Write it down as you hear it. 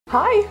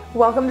Hi,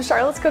 welcome to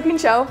Charlotte's Cooking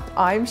Show.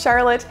 I'm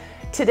Charlotte.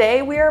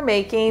 Today we are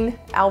making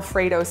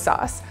Alfredo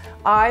sauce.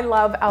 I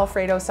love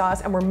Alfredo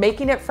sauce and we're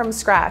making it from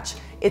scratch.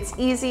 It's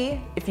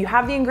easy. If you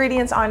have the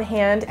ingredients on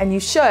hand, and you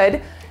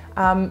should,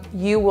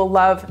 you will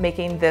love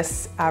making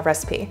this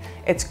recipe.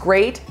 It's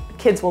great,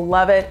 kids will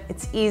love it,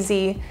 it's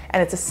easy,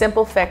 and it's a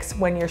simple fix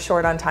when you're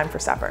short on time for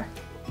supper.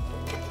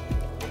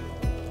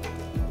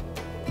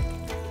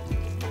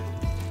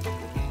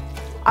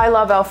 I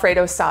love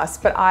Alfredo sauce,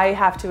 but I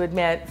have to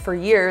admit, for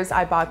years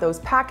I bought those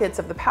packets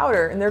of the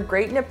powder and they're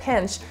great in a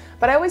pinch,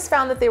 but I always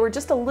found that they were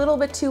just a little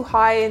bit too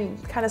high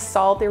and kind of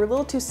salt. They were a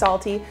little too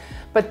salty,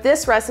 but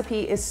this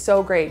recipe is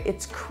so great.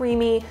 It's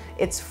creamy,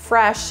 it's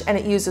fresh, and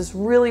it uses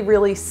really,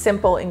 really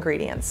simple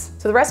ingredients.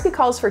 So the recipe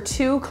calls for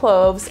 2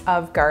 cloves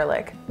of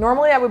garlic.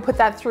 Normally I would put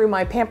that through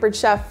my Pampered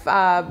Chef,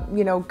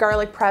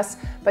 garlic press,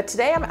 but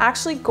today I'm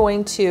actually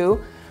going to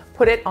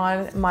put it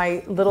on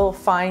my little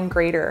fine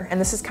grater. And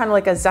this is kind of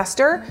like a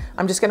zester.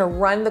 I'm just gonna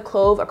run the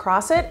clove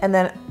across it, and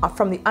then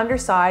from the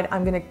underside,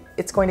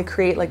 it's going to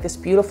create like this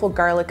beautiful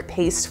garlic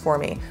paste for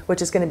me,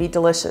 which is gonna be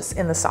delicious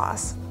in the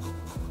sauce.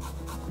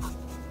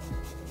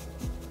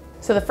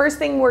 So the first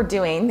thing we're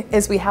doing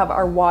is we have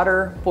our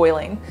water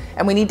boiling,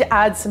 and we need to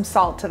add some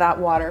salt to that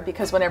water,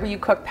 because whenever you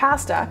cook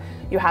pasta,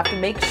 you have to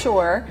make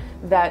sure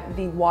that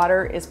the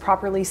water is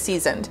properly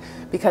seasoned,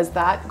 because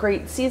that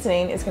great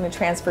seasoning is going to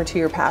transfer to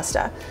your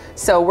pasta.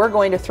 So we're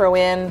going to throw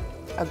in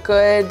a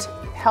good,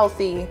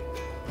 healthy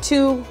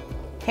 2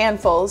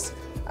 handfuls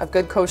of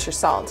good kosher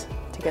salt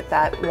to get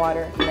that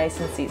water nice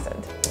and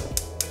seasoned.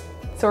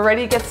 So we're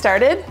ready to get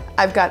started.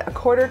 I've got a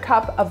 1/4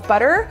 cup of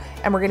butter,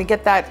 and we're gonna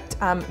get that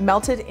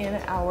melted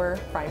in our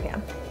frying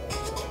pan.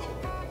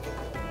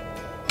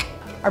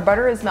 Our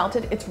butter is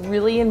melted. It's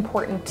really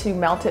important to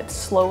melt it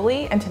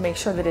slowly and to make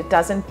sure that it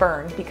doesn't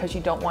burn, because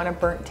you don't want a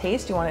burnt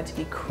taste. You want it to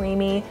be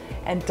creamy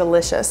and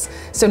delicious.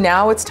 So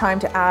now it's time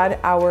to add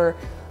our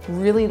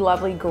really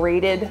lovely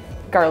grated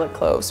garlic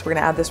cloves. We're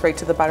gonna add this right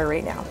to the butter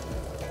right now.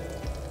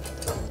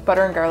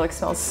 Butter and garlic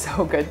smells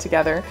so good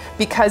together.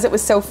 Because it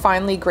was so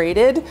finely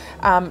grated,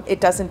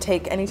 it doesn't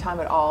take any time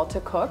at all to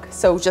cook.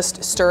 So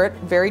just stir it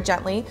very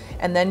gently,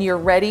 and then you're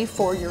ready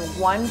for your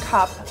 1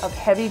 cup of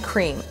heavy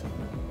cream.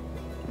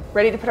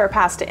 Ready to put our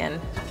pasta in.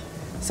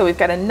 So we've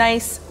got a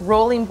nice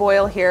rolling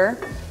boil here.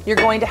 You're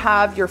going to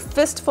have your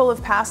fistful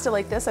of pasta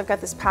like this. I've got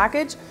this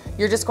package.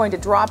 You're just going to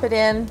drop it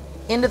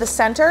into the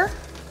center,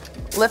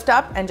 lift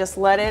up, and just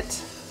let it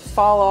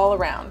fall all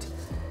around.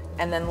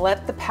 And then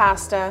let the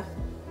pasta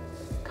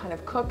kind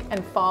of cook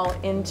and fall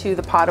into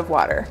the pot of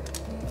water.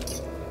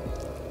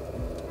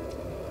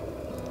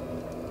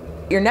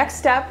 Your next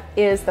step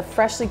is the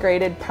freshly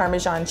grated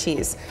Parmesan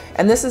cheese.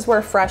 And this is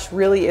where fresh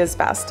really is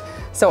best.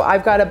 So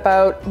I've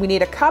got we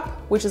need a cup,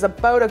 which is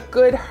about a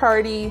good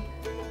hearty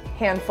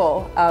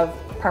handful of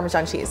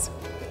Parmesan cheese.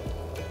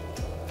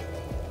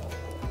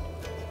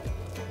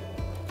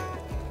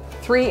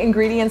 3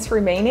 ingredients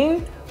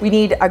remaining. We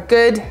need a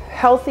good,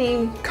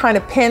 healthy kind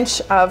of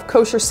pinch of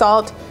kosher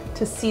salt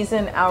to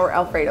season our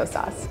Alfredo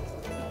sauce.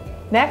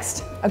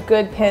 Next, a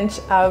good pinch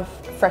of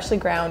freshly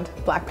ground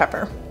black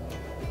pepper.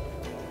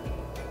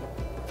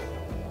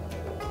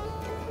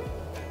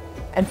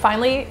 And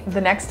finally,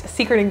 the next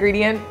secret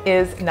ingredient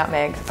is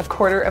nutmeg, a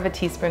 1/4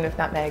 teaspoon of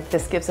nutmeg.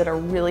 This gives it a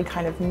really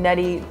kind of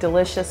nutty,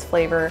 delicious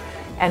flavor,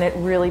 and it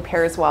really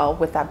pairs well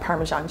with that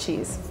Parmesan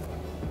cheese.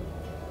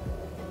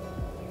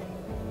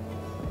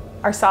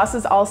 Our sauce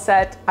is all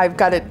set. I've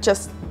got it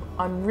just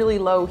on really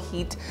low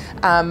heat.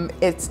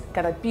 It's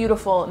got a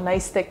beautiful,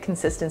 nice thick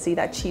consistency.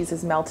 That cheese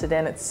is melted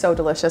in. It's so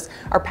delicious.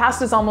 Our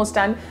pasta's almost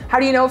done. How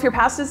do you know if your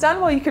pasta's done?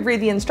 Well, you could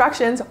read the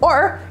instructions,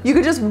 or you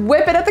could just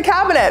whip it at the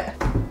cabinet.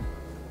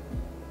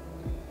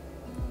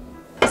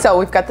 So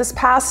we've got this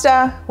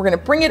pasta. We're gonna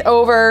bring it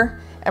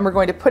over, and we're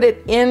going to put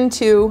it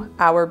into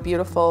our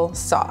beautiful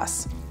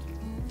sauce.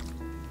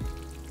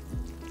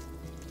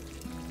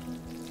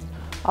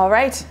 All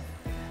right,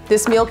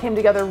 this meal came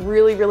together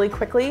really, really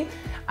quickly.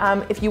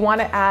 If you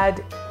want to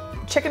add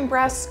chicken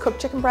breasts,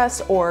 cooked chicken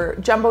breasts, or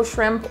jumbo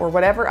shrimp, or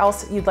whatever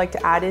else you'd like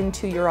to add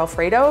into your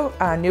Alfredo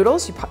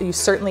noodles, you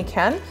certainly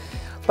can.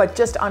 But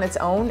just on its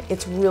own,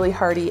 it's really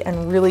hearty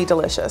and really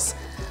delicious.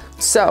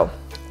 So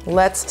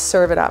let's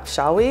serve it up,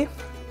 shall we?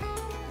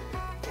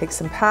 Take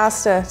some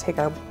pasta, take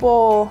our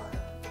bowl,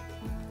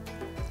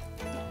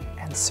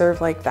 and serve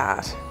like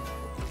that.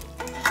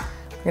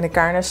 We're gonna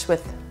garnish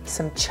with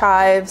some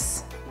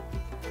chives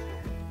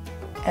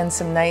and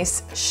some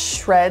nice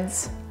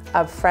shreds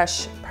of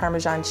fresh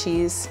Parmesan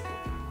cheese,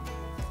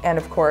 and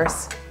of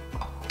course,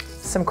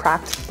 some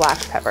cracked black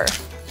pepper.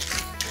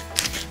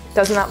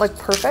 Doesn't that look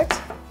perfect?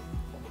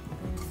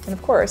 And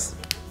of course,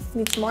 you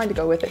need some wine to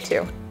go with it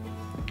too.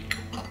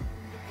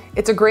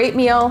 It's a great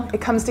meal.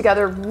 It comes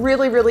together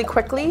really, really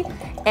quickly,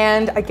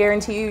 and I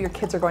guarantee you your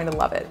kids are going to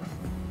love it.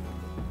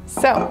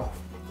 So,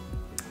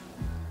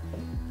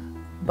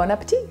 bon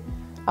appetit.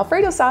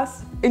 Alfredo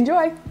sauce,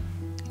 enjoy.